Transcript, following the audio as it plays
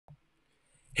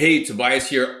Hey, Tobias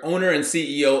here, owner and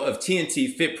CEO of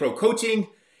TNT Fit Pro Coaching.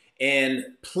 And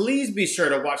please be sure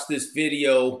to watch this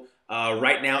video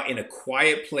right now in a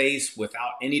quiet place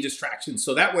without any distractions.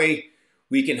 So that way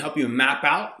we can help you map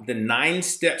out the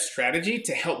 9-step strategy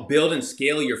to help build and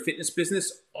scale your fitness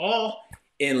business all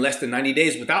in less than 90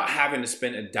 days without having to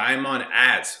spend a dime on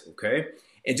ads, okay?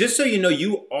 And just so you know,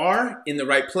 you are in the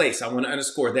right place. I want to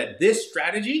underscore that this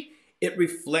strategy, it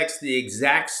reflects the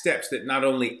exact steps that not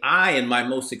only I and my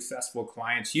most successful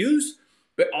clients use,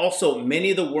 but also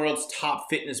many of the world's top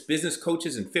fitness business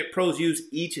coaches and fit pros use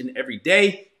each and every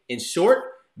day. In short,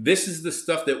 this is the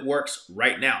stuff that works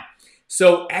right now.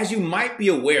 So as you might be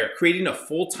aware, creating a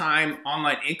full-time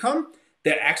online income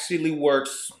that actually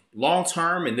works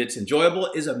long-term and that's enjoyable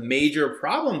is a major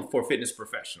problem for fitness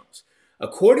professionals.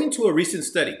 According to a recent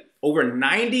study, over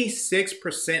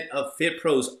 96% of fit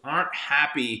pros aren't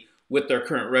happy with their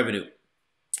current revenue.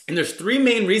 And there's 3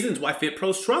 main reasons why fit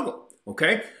pros struggle,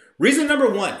 okay? Reason number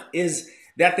 1 is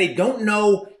that they don't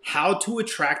know how to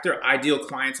attract their ideal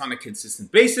clients on a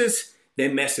consistent basis. They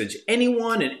message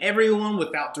anyone and everyone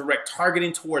without direct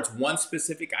targeting towards one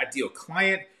specific ideal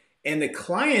client. And the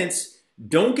clients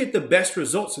don't get the best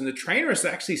results. And the trainer is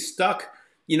actually stuck,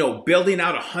 building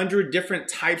out 100 different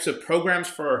types of programs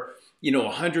for,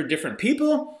 100 different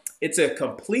people. It's a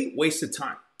complete waste of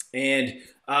time. And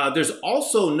there's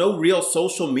also no real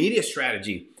social media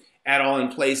strategy at all in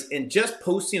place, and just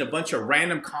posting a bunch of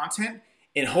random content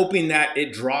and hoping that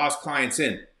it draws clients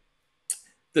in.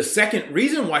 The second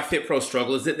reason why fit pros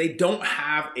struggle is that they don't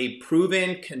have a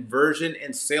proven conversion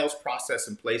and sales process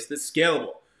in place that's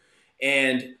scalable.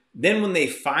 And then when they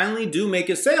finally do make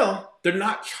a sale, they're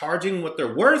not charging what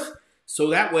they're worth. So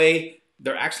that way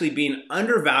they're actually being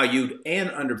undervalued and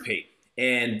underpaid.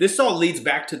 And this all leads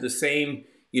back to the same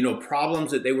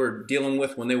problems that they were dealing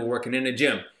with when they were working in a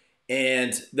gym.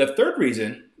 And the third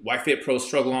reason why fit pros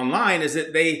struggle online is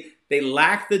that they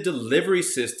lack the delivery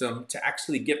system to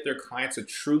actually get their clients a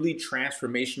truly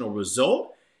transformational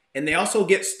result. And they also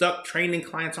get stuck training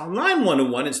clients online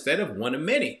one-on-one instead of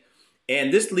one-to-many.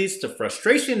 And this leads to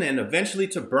frustration and eventually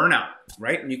to burnout,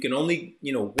 right? And you can only,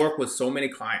 work with so many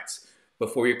clients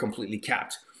before you're completely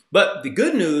capped. But the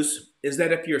good news is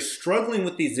that if you're struggling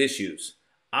with these issues,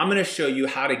 I'm going to show you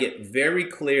how to get very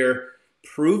clear,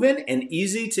 proven, and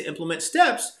easy to implement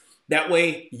steps. That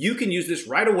way you can use this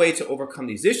right away to overcome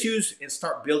these issues and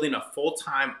start building a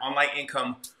full-time online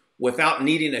income without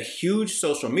needing a huge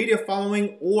social media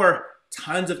following or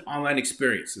tons of online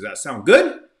experience. Does that sound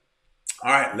good?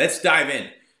 All right, let's dive in.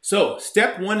 So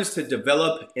step 1 is to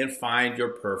develop and find your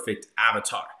perfect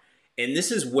avatar. And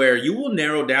this is where you will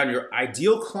narrow down your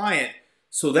ideal client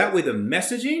so that way the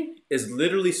messaging is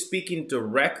literally speaking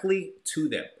directly to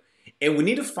them. And we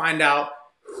need to find out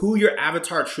who your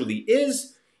avatar truly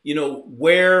is,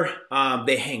 where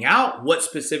they hang out, what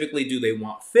specifically do they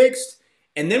want fixed.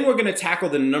 And then we're going to tackle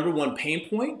the number 1 pain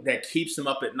point that keeps them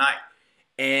up at night.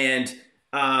 And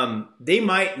they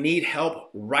might need help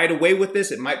right away with this.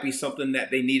 It might be something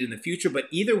that they need in the future, but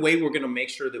either way, we're going to make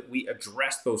sure that we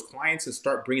address those clients and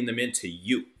start bringing them into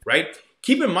you, right?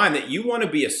 Keep in mind that you want to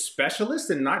be a specialist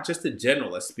and not just a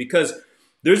generalist, because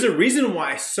there's a reason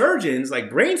why surgeons, like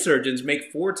brain surgeons,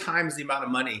 make 4 times the amount of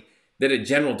money that a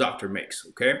general doctor makes,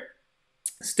 okay?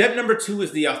 Step number 2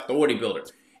 is the authority builder.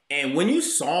 And when you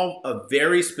solve a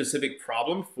very specific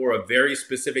problem for a very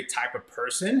specific type of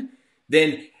person,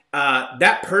 then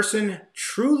that person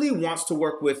truly wants to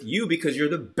work with you because you're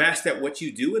the best at what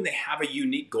you do and they have a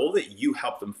unique goal that you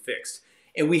help them fix.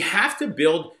 And we have to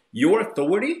build your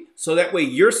authority so that way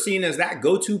you're seen as that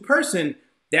go-to person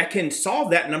that can solve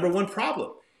that number 1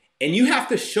 problem. And you have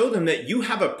to show them that you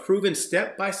have a proven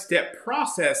step-by-step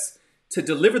process to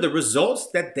deliver the results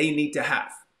that they need to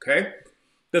have, okay?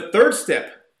 The third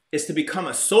step is to become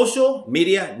a social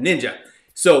media ninja.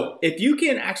 So if you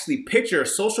can actually picture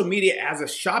social media as a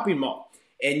shopping mall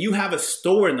and you have a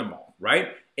store in the mall, right?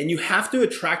 And you have to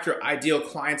attract your ideal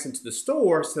clients into the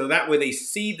store so that way they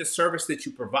see the service that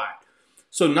you provide.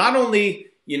 So not only,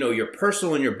 your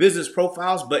personal and your business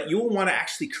profiles, but you will want to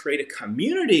actually create a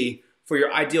community for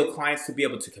your ideal clients to be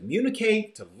able to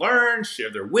communicate, to learn, share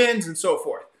their wins, and so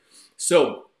forth.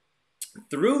 So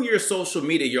through your social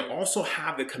media, you'll also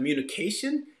have the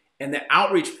communication and the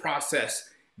outreach process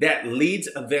that leads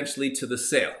eventually to the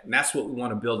sale. And that's what we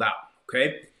want to build out,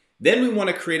 okay? Then we want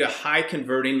to create a high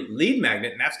converting lead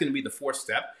magnet, and that's going to be the 4th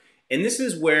step. And this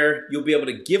is where you'll be able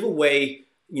to give away,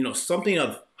 something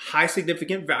of high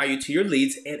significant value to your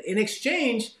leads. And in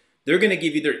exchange, they're going to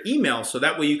give you their email so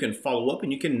that way you can follow up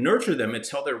and you can nurture them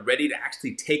until they're ready to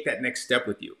actually take that next step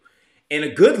with you. And a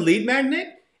good lead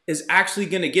magnet is actually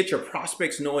going to get your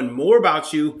prospects knowing more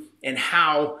about you and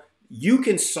how you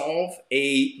can solve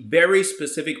a very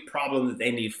specific problem that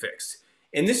they need fixed.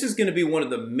 And this is going to be one of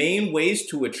the main ways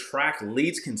to attract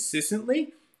leads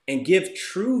consistently and give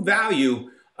true value,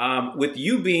 with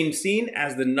you being seen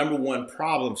as the #1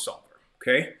 problem solver,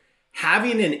 okay?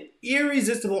 Having an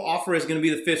irresistible offer is going to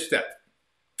be the 5th step.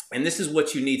 And this is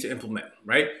what you need to implement,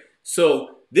 right?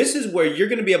 So this is where you're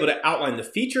going to be able to outline the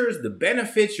features, the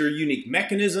benefits, your unique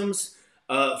mechanisms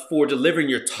for delivering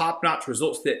your top-notch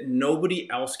results that nobody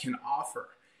else can offer.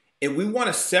 And we want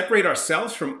to separate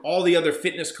ourselves from all the other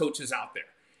fitness coaches out there.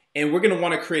 And we're going to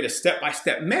want to create a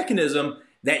step-by-step mechanism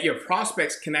that your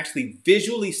prospects can actually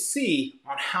visually see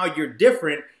on how you're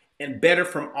different and better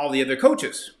from all the other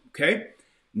coaches, okay?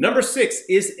 Number 6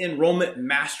 is enrollment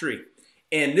mastery.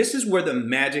 And this is where the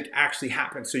magic actually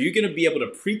happens. So you're going to be able to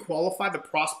pre-qualify the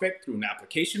prospect through an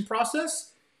application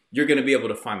process. You're going to be able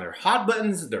to find their hot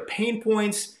buttons, their pain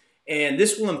points, and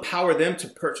this will empower them to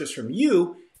purchase from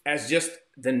you as just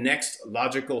the next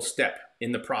logical step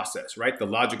in the process, right? The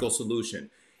logical solution.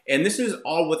 And this is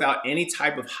all without any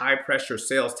type of high pressure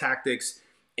sales tactics.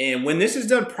 And when this is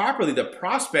done properly, the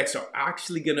prospects are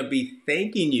actually going to be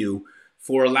thanking you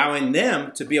for allowing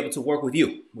them to be able to work with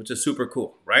you, which is super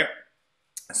cool, right?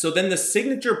 So then the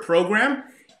signature program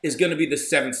is going to be the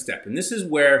 7th step. And this is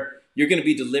where you're going to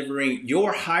be delivering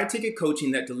your high ticket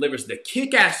coaching that delivers the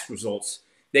kick-ass results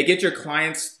that get your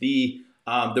clients the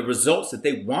results that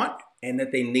they want and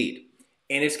that they need.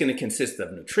 And it's going to consist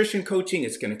of nutrition coaching.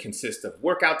 It's going to consist of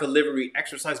workout delivery,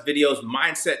 exercise videos,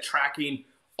 mindset tracking,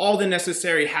 all the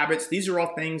necessary habits. These are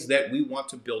all things that we want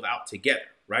to build out together,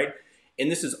 right? And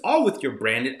this is all with your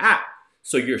branded app.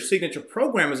 So your signature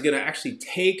program is going to actually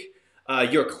take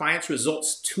your clients'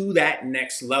 results to that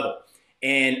next level.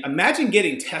 And imagine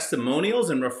getting testimonials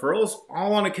and referrals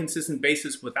all on a consistent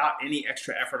basis without any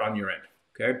extra effort on your end,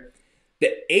 okay?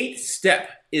 The 8th step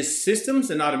is systems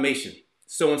and automation.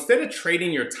 So instead of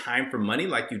trading your time for money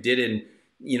like you did in,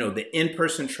 the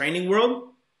in-person training world,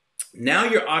 now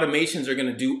your automations are going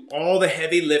to do all the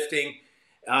heavy lifting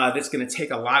that's going to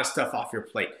take a lot of stuff off your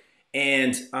plate.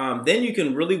 And then you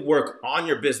can really work on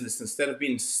your business instead of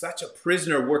being such a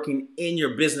prisoner working in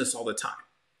your business all the time.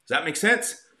 Does that make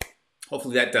sense?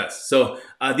 Hopefully that does. So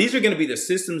these are going to be the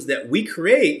systems that we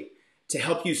create to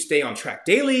help you stay on track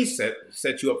daily,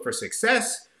 set you up for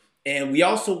success. And we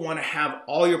also want to have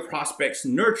all your prospects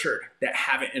nurtured that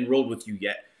haven't enrolled with you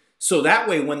yet. So that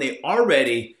way, when they are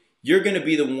ready, you're going to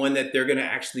be the one that they're going to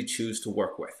actually choose to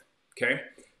work with, okay?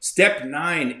 Step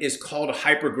 9 is called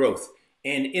hypergrowth.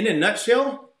 And in a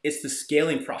nutshell, it's the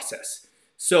scaling process.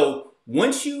 So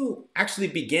once you actually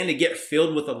begin to get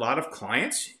filled with a lot of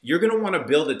clients, you're going to want to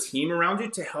build a team around you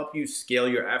to help you scale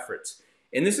your efforts.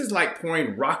 And this is like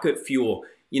pouring rocket fuel,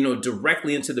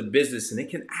 directly into the business, and it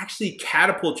can actually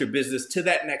catapult your business to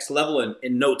that next level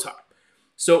in no time.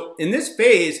 So in this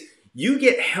phase, you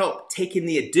get help taking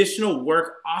the additional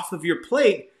work off of your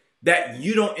plate that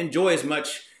you don't enjoy as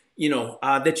much,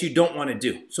 that you don't want to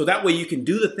do. So that way you can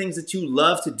do the things that you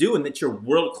love to do and that you're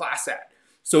world class at.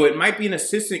 So it might be an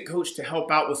assistant coach to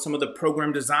help out with some of the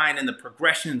program design and the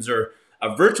progressions, or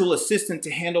a virtual assistant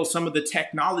to handle some of the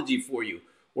technology for you,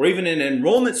 or even an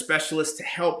enrollment specialist to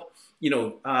help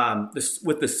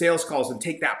with the sales calls and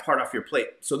take that part off your plate.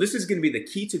 So this is going to be the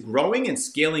key to growing and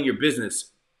scaling your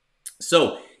business.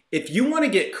 So if you want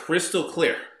to get crystal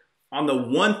clear on the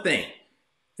one thing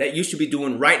that you should be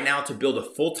doing right now to build a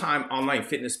full-time online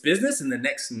fitness business in the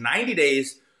next 90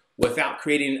 days without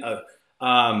creating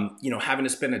having to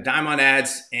spend a dime on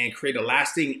ads and create a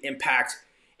lasting impact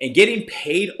and getting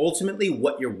paid ultimately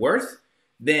what you're worth,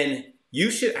 then you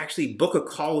should actually book a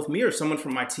call with me or someone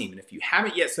from my team. And if you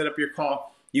haven't yet set up your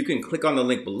call, you can click on the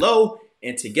link below,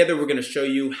 and together we're going to show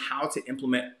you how to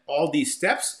implement all these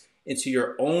steps into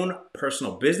your own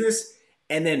personal business,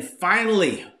 and then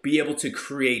finally be able to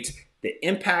create the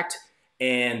impact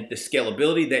and the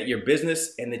scalability that your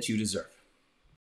business and that you deserve.